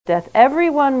death.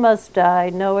 Everyone must die,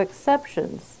 no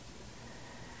exceptions.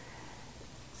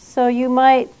 So you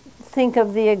might think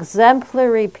of the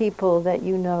exemplary people that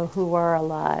you know who are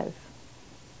alive,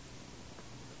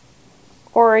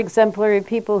 or exemplary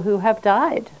people who have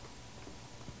died.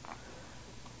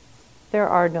 There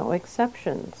are no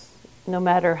exceptions. No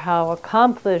matter how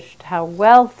accomplished, how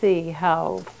wealthy,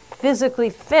 how physically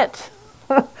fit,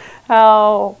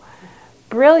 how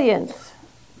brilliant,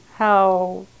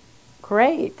 how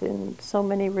great in so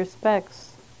many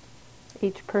respects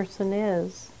each person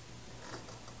is,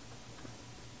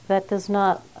 that does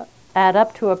not add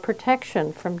up to a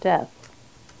protection from death.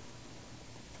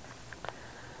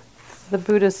 The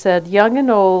Buddha said, young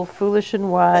and old, foolish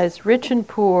and wise, rich and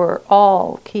poor,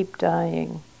 all keep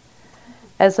dying.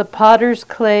 As a potter's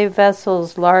clay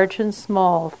vessels, large and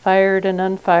small, fired and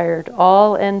unfired,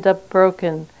 all end up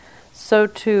broken, so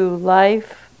too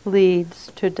life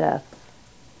leads to death.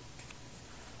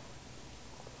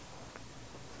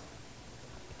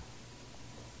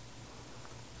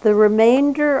 The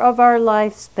remainder of our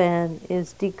lifespan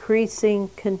is decreasing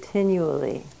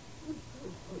continually.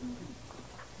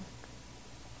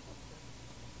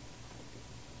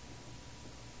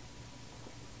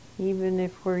 Even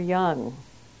if we're young,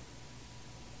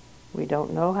 we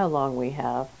don't know how long we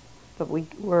have, but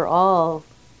we're all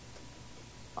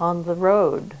on the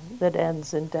road that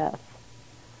ends in death.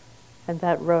 And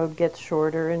that road gets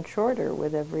shorter and shorter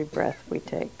with every breath we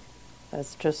take.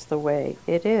 That's just the way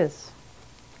it is.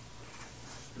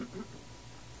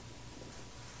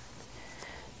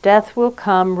 Death will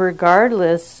come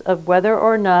regardless of whether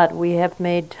or not we have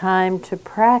made time to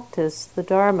practice the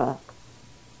Dharma.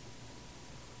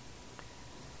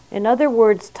 In other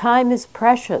words, time is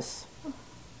precious.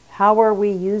 How are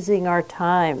we using our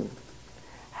time?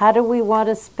 How do we want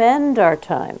to spend our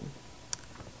time?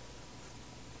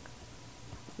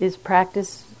 Is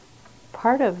practice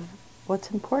part of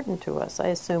what's important to us? I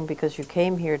assume because you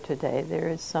came here today, there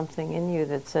is something in you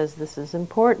that says this is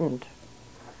important.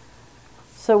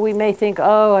 So we may think,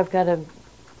 oh, I've got to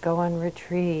go on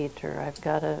retreat, or I've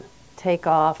got to take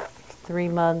off 3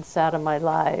 months out of my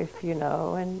life,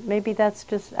 and maybe that's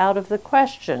just out of the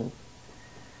question.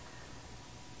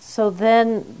 So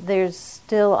then there's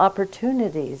still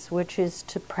opportunities, which is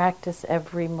to practice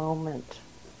every moment,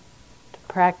 to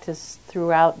practice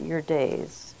throughout your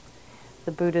days.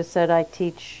 The Buddha said, I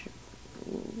teach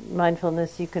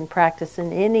mindfulness you can practice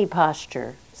in any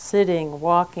posture, sitting,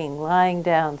 walking, lying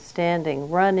down, standing,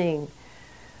 running,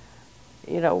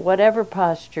 whatever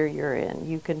posture you're in,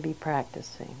 you can be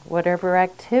practicing. Whatever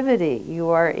activity you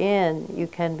are in, you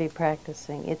can be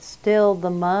practicing. It's still the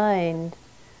mind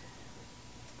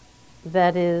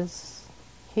that is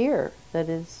here,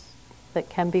 that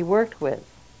can be worked with.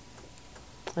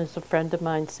 As a friend of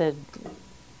mine said,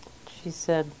 she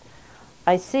said,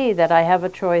 I see that I have a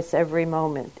choice every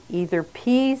moment, either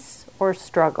peace or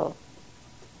struggle.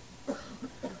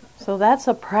 So that's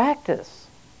a practice.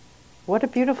 What a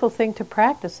beautiful thing to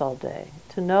practice all day,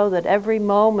 to know that every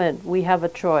moment we have a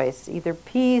choice, either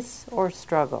peace or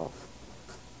struggle.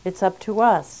 It's up to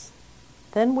us.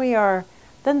 Then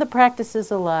the practice is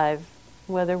alive,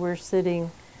 whether we're sitting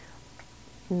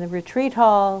in the retreat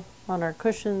hall, on our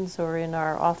cushions, or in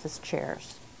our office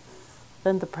chairs.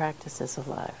 Then the practice is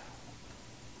alive.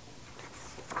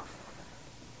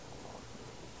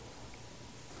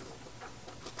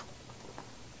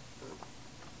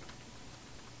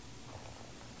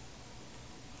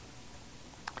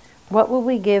 What will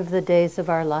we give the days of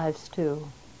our lives to?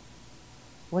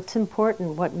 What's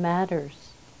important? What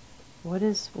matters? What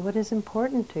is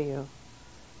important to you?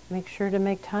 Make sure to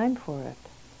make time for it.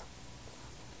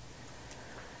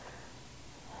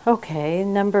 Okay,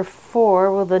 number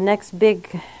 4, the next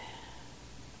big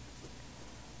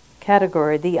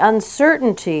category, the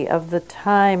uncertainty of the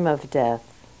time of death.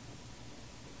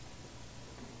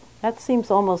 That seems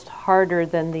almost harder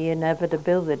than the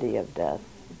inevitability of death,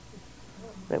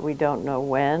 that we don't know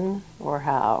when or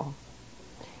how.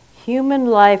 Human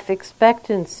life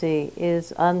expectancy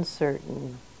is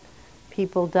uncertain.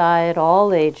 People die at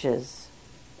all ages.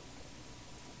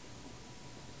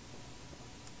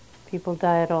 People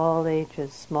die at all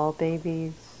ages. Small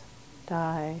babies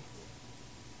die.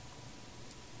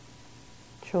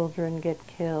 Children get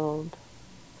killed.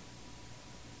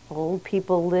 Old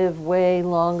people live way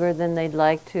longer than they'd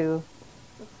like to.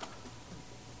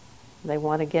 They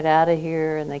want to get out of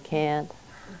here and they can't.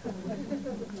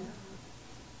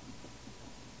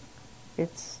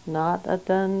 It's not a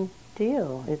done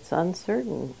deal. It's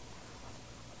uncertain.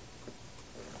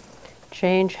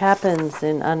 Change happens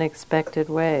in unexpected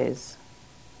ways.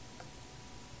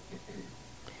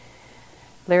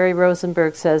 Larry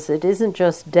Rosenberg says, it isn't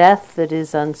just death that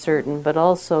is uncertain, but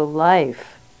also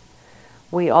life.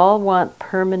 We all want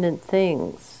permanent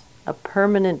things, a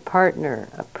permanent partner,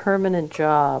 a permanent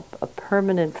job, a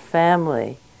permanent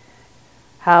family,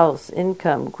 house,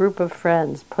 income, group of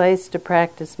friends, place to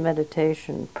practice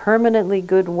meditation, permanently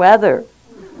good weather.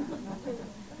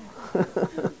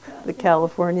 The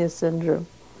California syndrome.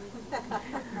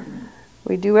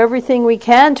 We do everything we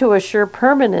can to assure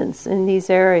permanence in these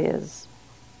areas.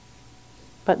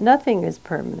 But nothing is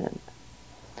permanent.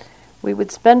 We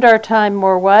would spend our time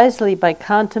more wisely by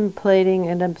contemplating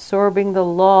and absorbing the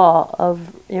law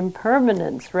of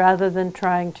impermanence rather than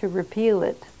trying to repeal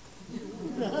it.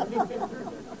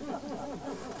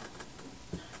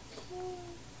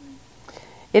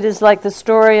 It is like the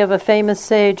story of a famous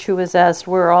sage who was asked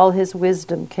where all his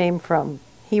wisdom came from.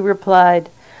 He replied,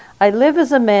 I live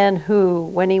as a man who,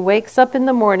 when he wakes up in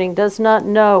the morning, does not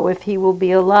know if he will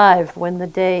be alive when the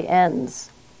day ends.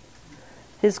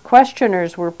 His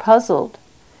questioners were puzzled.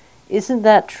 Isn't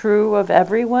that true of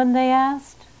everyone, they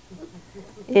asked.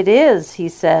 It is, he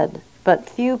said, but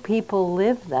few people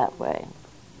live that way.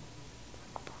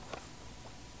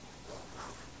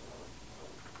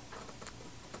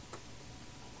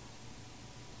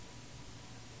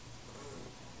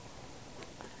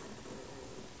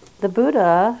 The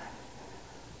Buddha,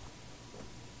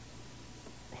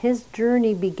 his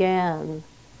journey began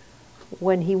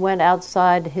when he went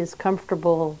outside his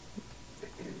comfortable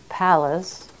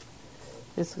palace.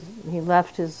 He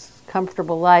left his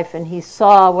comfortable life and he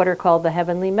saw what are called the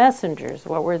heavenly messengers.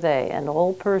 What were they? An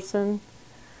old person,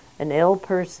 an ill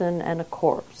person, and a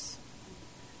corpse.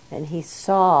 And he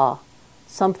saw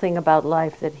something about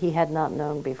life that he had not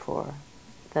known before,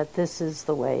 that this is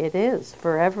the way it is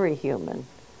for every human.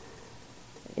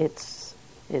 It's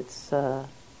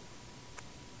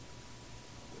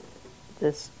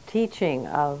this teaching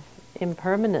of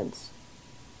impermanence,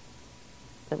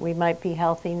 that we might be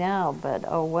healthy now, but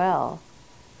oh well,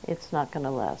 it's not going to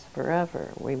last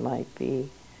forever. We might be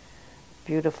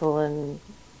beautiful and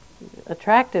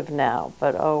attractive now,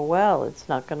 but oh well, it's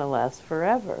not going to last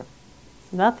forever.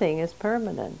 Nothing is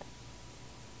permanent.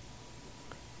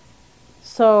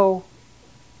 So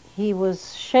he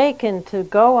was shaken to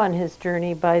go on his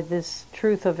journey by this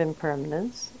truth of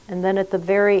impermanence, and then at the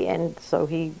very end, so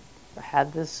he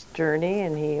had this journey,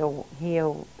 and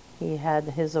he had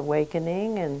his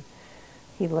awakening, and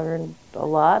he learned a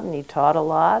lot, and he taught a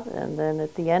lot, and then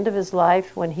at the end of his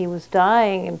life, when he was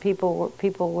dying, and people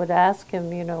would ask him,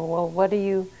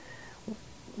 well,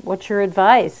 what's your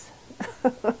advice?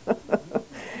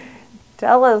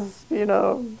 Tell us,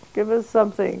 give us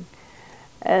something.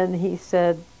 And he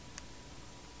said,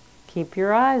 keep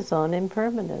your eyes on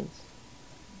impermanence.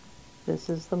 This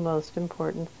is the most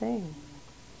important thing.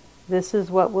 This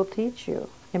is what will teach you.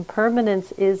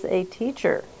 Impermanence is a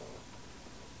teacher.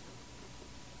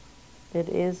 It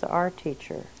is our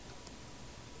teacher.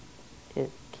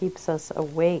 It keeps us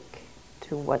awake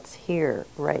to what's here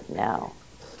right now.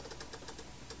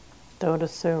 Don't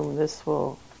assume this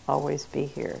will always be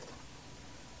here.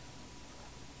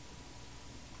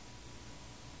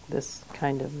 This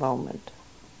kind of moment.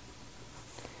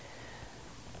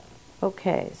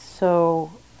 Okay,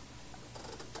 so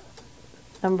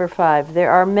number 5,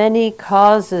 there are many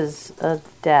causes of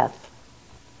death.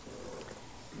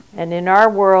 And in our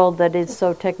world that is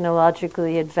so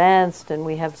technologically advanced, and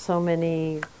we have so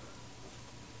many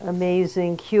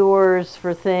amazing cures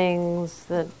for things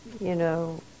that,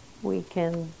 we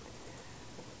can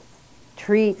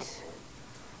treat,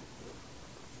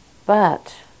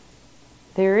 but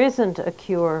there isn't a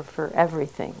cure for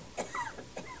everything.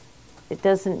 It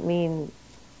doesn't mean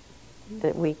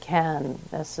that we can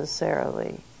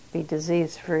necessarily be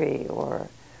disease-free or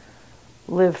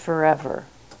live forever.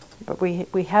 But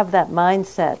we have that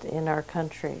mindset in our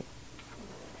country.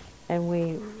 And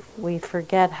we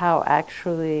forget how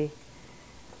actually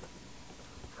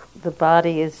the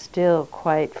body is still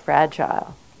quite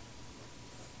fragile.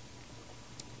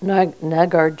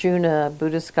 Nagarjuna, a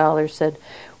Buddhist scholar, said,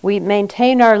 we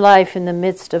maintain our life in the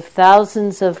midst of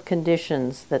thousands of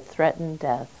conditions that threaten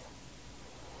death.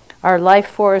 Our life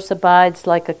force abides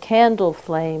like a candle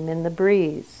flame in the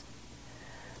breeze.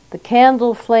 The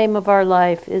candle flame of our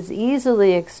life is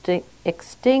easily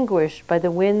extinguished by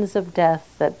the winds of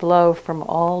death that blow from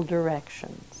all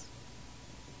directions.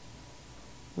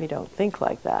 We don't think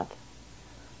like that,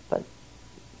 but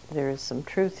there is some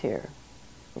truth here.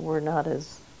 We're not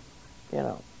as,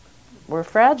 we're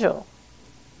fragile.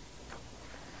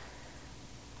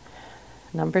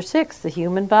 Number 6, the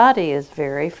human body is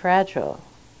very fragile.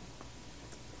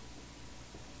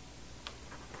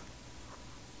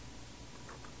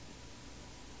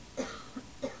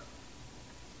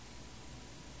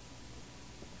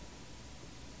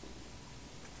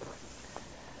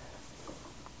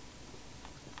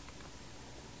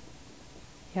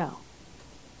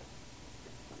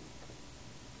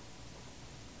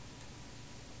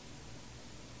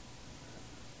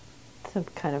 It's a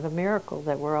kind of a miracle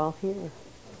that we're all here.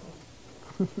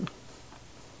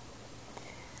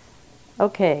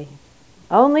 Okay.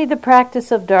 Only the practice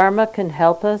of Dharma can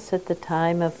help us at the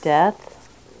time of death.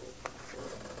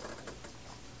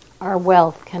 Our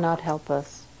wealth cannot help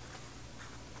us,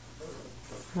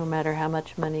 no matter how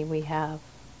much money we have.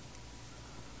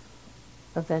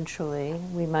 Eventually,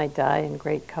 we might die in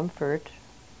great comfort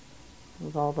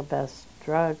with all the best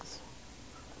drugs,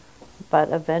 but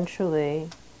eventually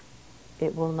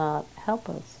it will not help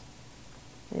us.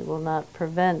 It will not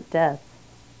prevent death.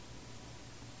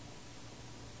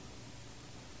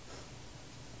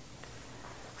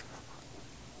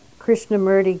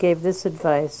 Krishnamurti gave this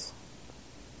advice.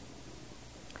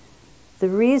 The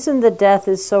reason the death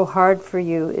is so hard for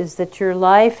you is that your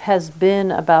life has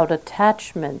been about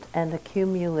attachment and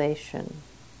accumulation.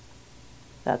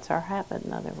 That's our habit,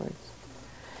 in other words.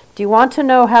 Do you want to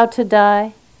know how to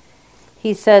die?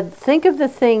 He said, think of the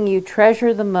thing you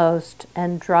treasure the most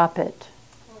and drop it.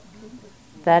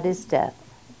 That is death.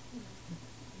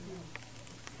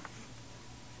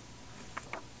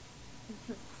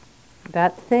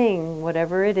 That thing,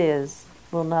 whatever it is,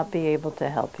 will not be able to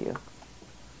help you.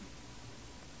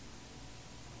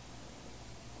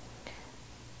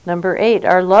 Number 8,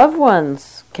 our loved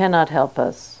ones cannot help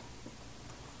us.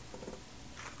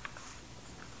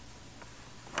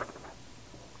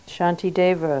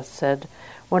 Shantideva said,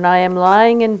 when I am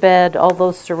lying in bed,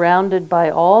 although surrounded by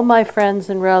all my friends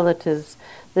and relatives,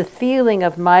 the feeling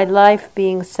of my life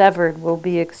being severed will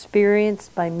be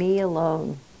experienced by me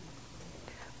alone.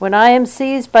 When I am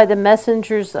seized by the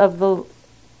messengers of the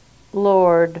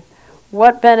Lord,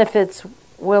 what benefits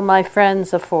will my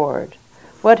friends afford?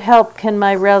 What help can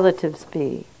my relatives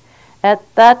be? At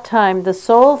that time, the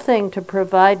sole thing to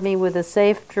provide me with a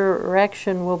safe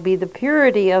direction will be the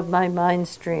purity of my mind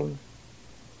stream.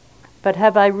 But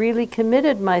have I really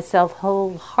committed myself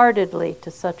wholeheartedly to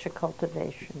such a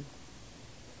cultivation?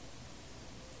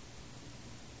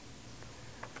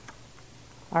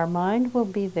 Our mind will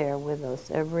be there with us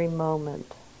every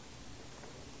moment.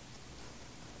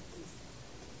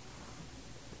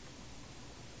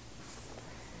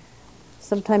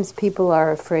 Sometimes people are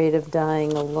afraid of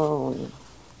dying alone.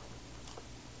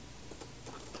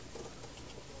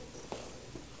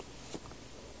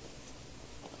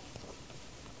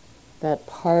 That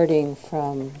parting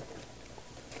from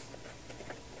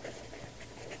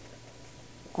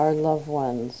our loved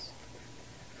ones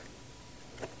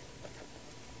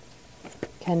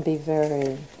can be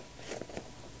very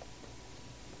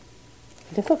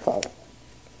difficult.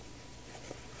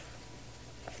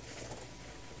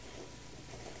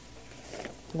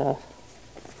 No.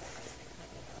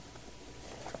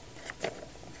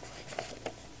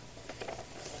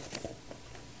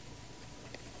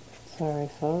 Sorry,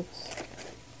 folks.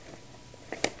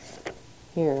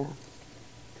 Here.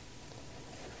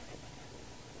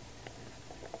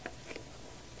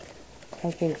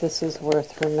 I think this is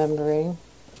worth remembering.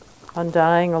 On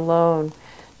dying alone.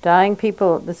 Dying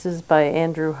people, this is by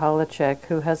Andrew Holacek,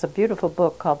 who has a beautiful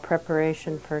book called Preparing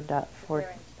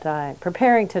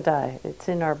to Die. It's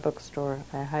in our bookstore.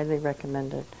 I highly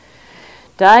recommend it.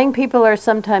 Dying people are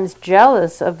sometimes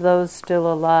jealous of those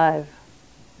still alive.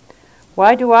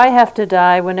 Why do I have to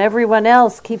die when everyone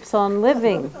else keeps on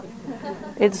living?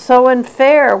 It's so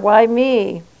unfair. Why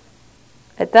me?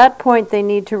 At that point, they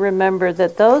need to remember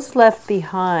that those left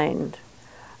behind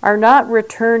are not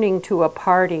returning to a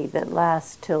party that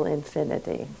lasts till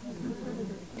infinity.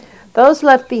 Those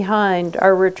left behind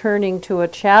are returning to a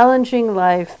challenging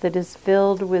life that is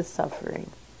filled with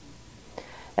suffering.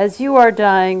 As you are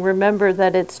dying, remember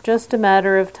that it's just a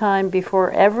matter of time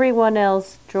before everyone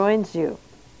else joins you,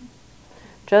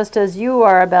 just as you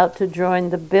are about to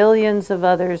join the billions of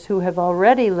others who have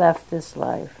already left this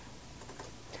life.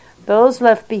 Those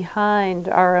left behind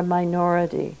are a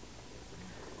minority.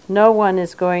 No one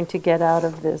is going to get out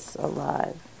of this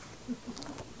alive.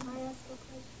 Can I ask a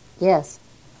question? Yes.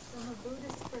 From a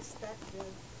Buddhist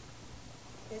perspective,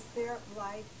 is there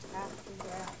life after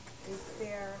death?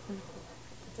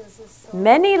 Does the soul...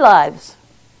 Many lives.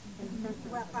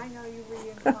 Well, I know you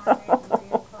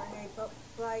reincarnate, but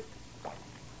like,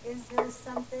 is there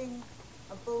something,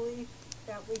 a belief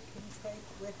that we can take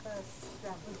with us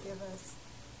that would give us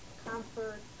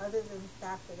comfort other than the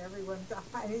fact that everyone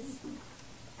dies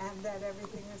and that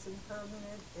everything is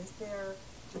impermanent? Is there,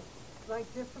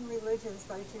 like different religions,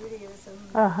 like Judaism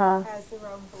has their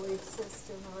own belief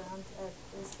system around it,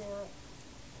 is there...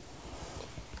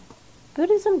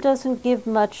 Buddhism doesn't give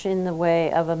much in the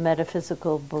way of a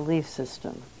metaphysical belief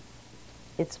system.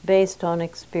 It's based on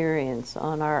experience,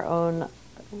 on our own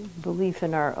belief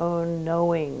in our own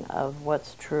knowing of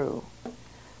what's true.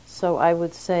 So I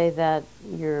would say that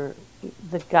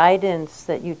the guidance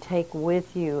that you take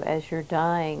with you as you're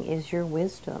dying is your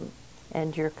wisdom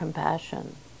and your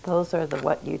compassion. Those are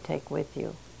what you take with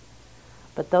you.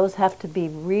 But those have to be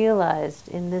realized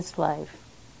in this life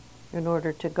in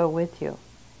order to go with you.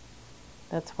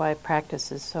 That's why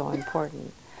practice is so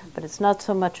important. But it's not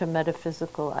so much a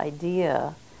metaphysical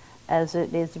idea as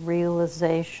it is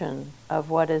realization of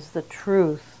what is the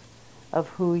truth of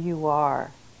who you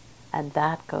are. And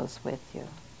that goes with you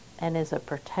and is a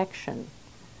protection.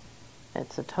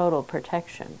 It's a total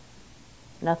protection.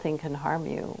 Nothing can harm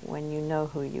you when you know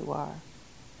who you are.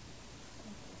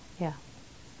 Yeah.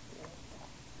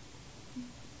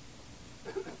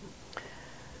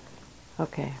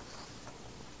 Okay.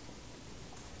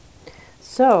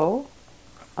 So,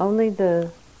 only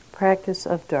the practice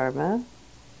of Dharma.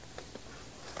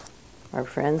 Our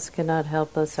friends cannot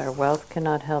help us, our wealth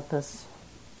cannot help us.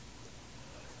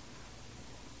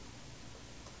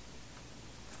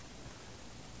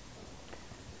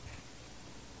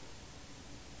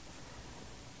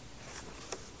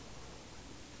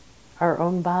 Our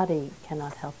own body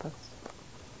cannot help us.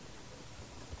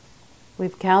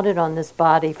 We've counted on this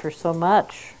body for so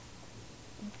much.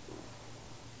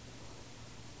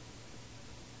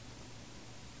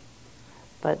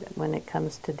 But when it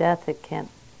comes to death,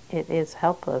 it is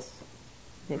helpless.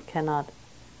 It cannot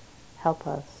help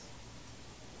us.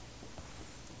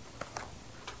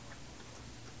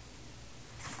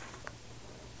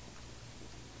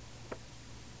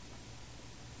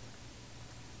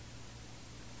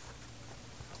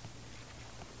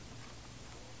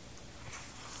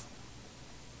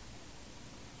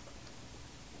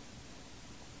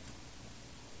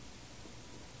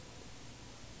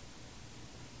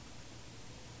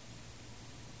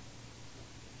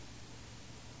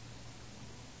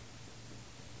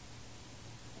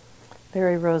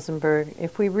 Barry Rosenberg,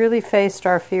 if we really faced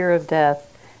our fear of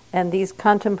death, and these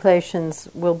contemplations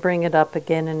will bring it up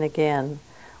again and again,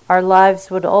 our lives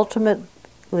would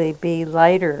ultimately be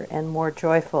lighter and more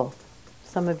joyful.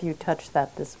 Some of you touched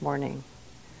that this morning.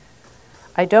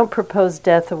 I don't propose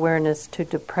death awareness to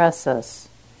depress us.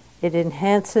 It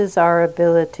enhances our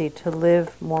ability to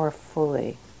live more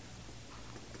fully.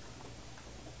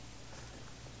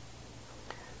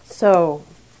 So,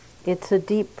 it's a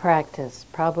deep practice,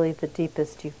 probably the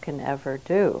deepest you can ever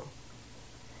do.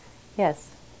 Yes?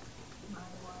 My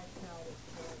wife died of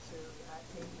cancer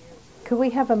 8 years ago. Could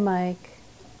we have a mic?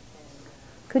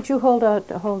 Could you hold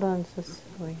on,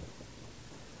 Cecily?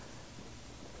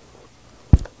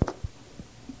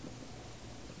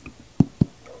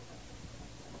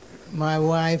 My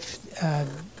wife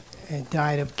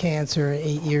died of cancer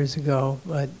 8 years ago,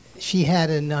 but she had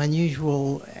an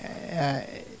unusual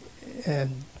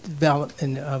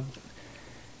development of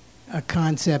a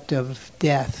concept of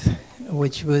death,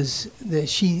 which was that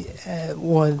she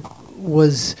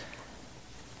was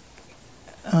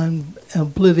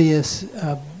oblivious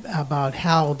about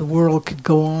how the world could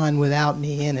go on without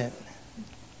me in it.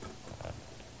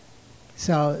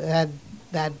 So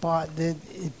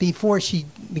before she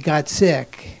got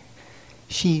sick,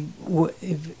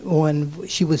 when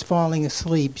she was falling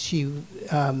asleep, she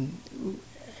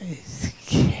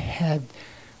had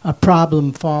a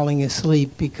problem falling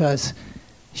asleep because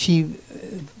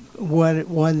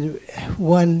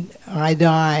when I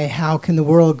die, how can the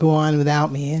world go on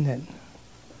without me in it?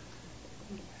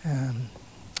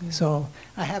 So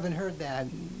I haven't heard that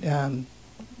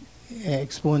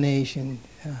explanation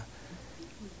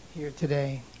here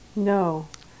today. No.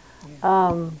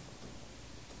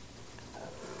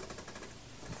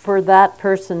 For that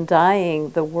person dying,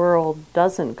 the world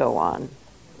doesn't go on.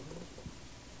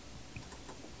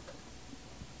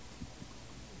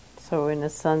 So in a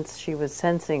sense, she was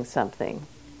sensing something.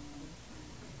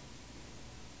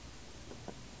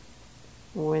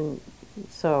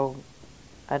 So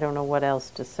I don't know what else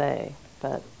to say,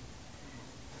 but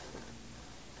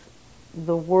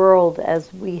the world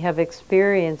as we have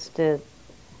experienced it,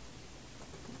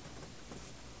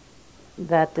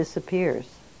 that disappears.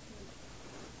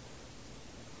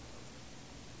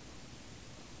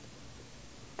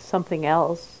 Something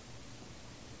else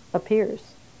appears.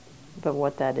 But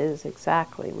what that is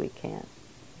exactly, we can't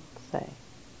say.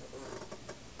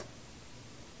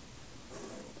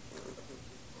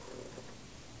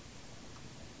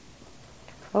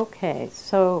 Okay,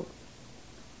 so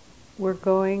we're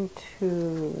going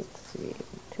to, let's see,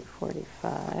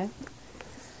 2:45.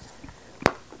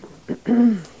 Can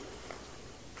I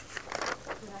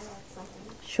add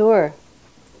something? Sure.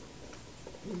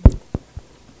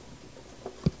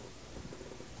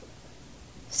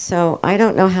 So I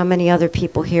don't know how many other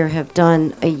people here have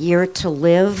done A Year to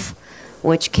Live,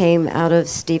 which came out of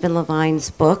Stephen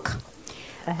Levine's book.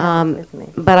 I have it with me.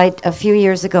 But a few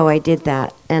years ago I did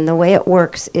that. And the way it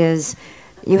works is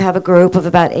you have a group of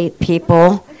about 8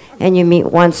 people, and you meet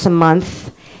once a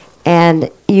month, and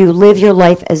you live your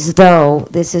life as though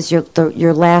this is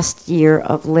your last year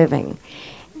of living.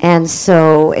 And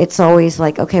so it's always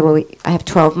like, okay, well, I have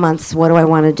 12 months. What do I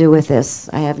want to do with this?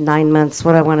 I have 9 months.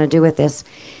 What do I want to do with this?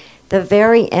 The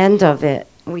very end of it,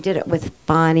 we did it with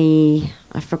Bonnie.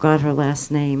 I forgot her last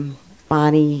name.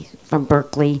 Bonnie from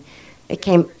Berkeley. It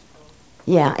came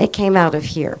out of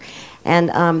here. And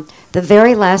the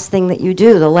very last thing that you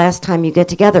do, the last time you get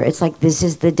together, it's like this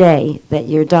is the day that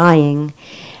you're dying.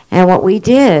 And what we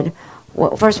did,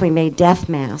 first we made death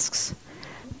masks.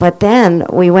 But then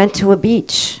we went to a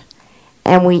beach,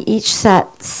 and we each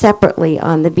sat separately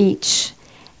on the beach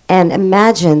and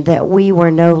imagined that we were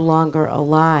no longer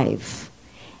alive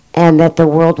and that the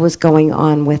world was going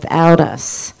on without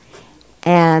us.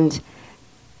 And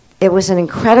it was an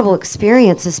incredible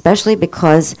experience, especially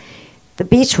because the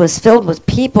beach was filled with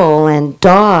people and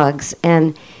dogs,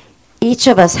 and each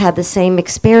of us had the same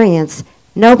experience.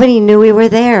 Nobody knew we were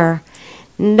there.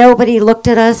 Nobody looked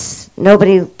at us.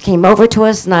 Nobody came over to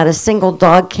us. Not a single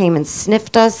dog came and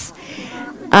sniffed us.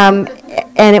 And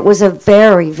it was a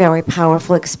very, very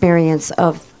powerful experience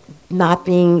of not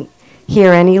being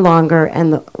here any longer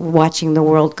and watching the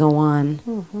world go on.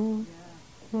 Mm-hmm.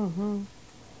 Mm-hmm.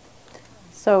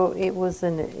 So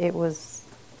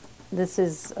this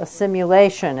is a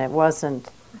simulation. It wasn't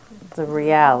the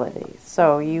reality.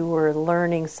 So you were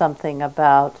learning something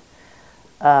about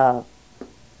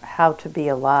how to be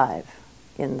alive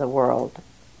in the world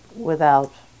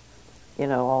without,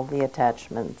 all the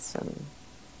attachments. And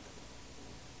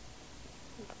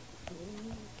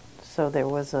so there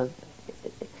was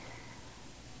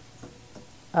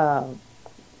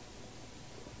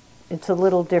it's a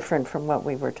little different from what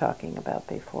we were talking about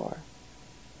before,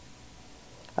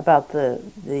 about the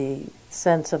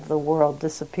sense of the world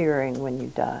disappearing when you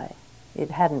die.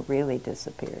 It hadn't really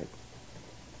disappeared.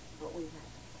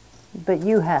 But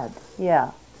you had,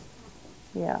 yeah.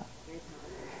 Yeah.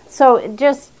 So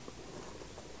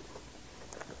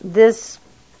this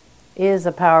is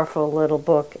a powerful little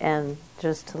book, and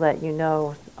just to let you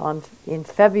know, in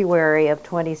February of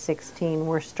 2016,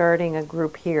 we're starting a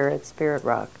group here at Spirit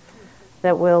Rock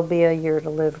that will be a Year to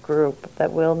Live group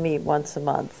that will meet once a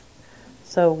month.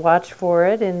 So watch for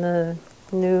it in the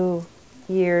new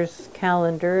year's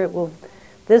calendar.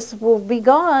 This will be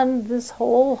gone. This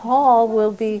whole hall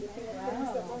will be,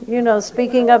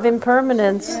 speaking of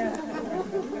impermanence,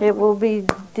 it will be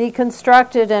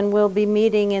deconstructed, and we'll be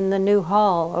meeting in the new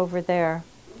hall over there.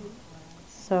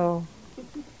 So,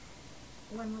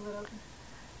 When will it open?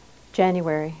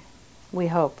 January, we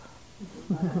hope.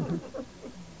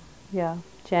 Yeah,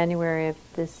 January of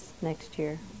this next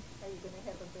year. Are you going to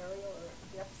have a burial or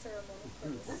death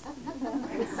ceremony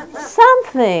for this?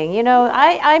 Something,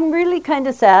 I'm really kind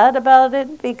of sad about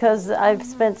it because I've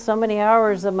spent so many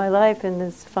hours of my life in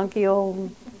this funky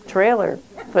old trailer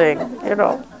thing,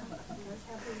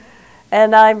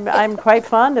 And I'm quite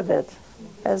fond of it,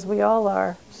 as we all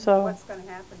are. So What's going to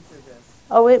happen to this?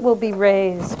 Oh, it will be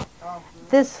raised.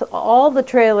 All the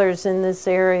trailers in this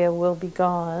area will be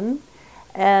gone,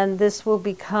 and this will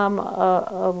become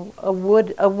a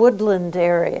woodland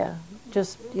area.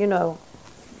 Just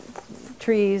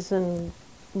trees and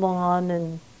lawn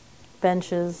and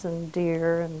benches and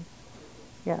deer and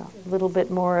a little bit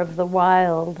more of the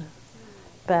wild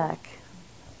back.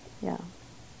 Yeah.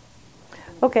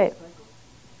 Okay.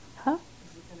 Huh?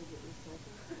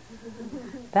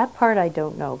 That part I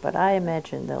don't know, but I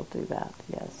imagine they'll do that,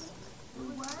 yes.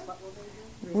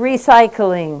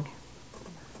 Recycling.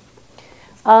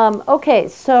 Okay,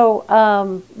 so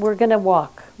we're going to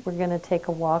walk. We're going to take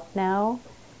a walk now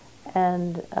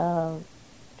and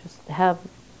just have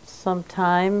some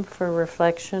time for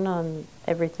reflection on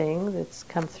everything that's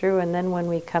come through. And then when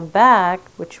we come back,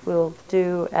 which we'll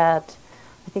do I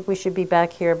think we should be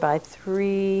back here by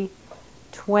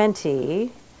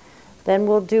 3:20, then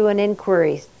we'll do an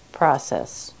inquiry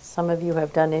process. Some of you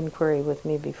have done inquiry with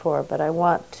me before, but I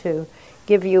want to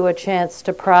give you a chance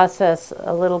to process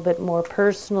a little bit more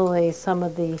personally some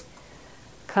of the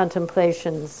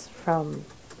contemplations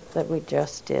that we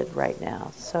just did right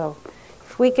now. So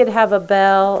if we could have a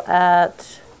bell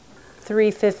at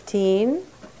 3:15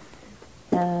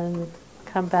 and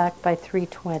come back by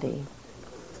 3:20.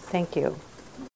 Thank you.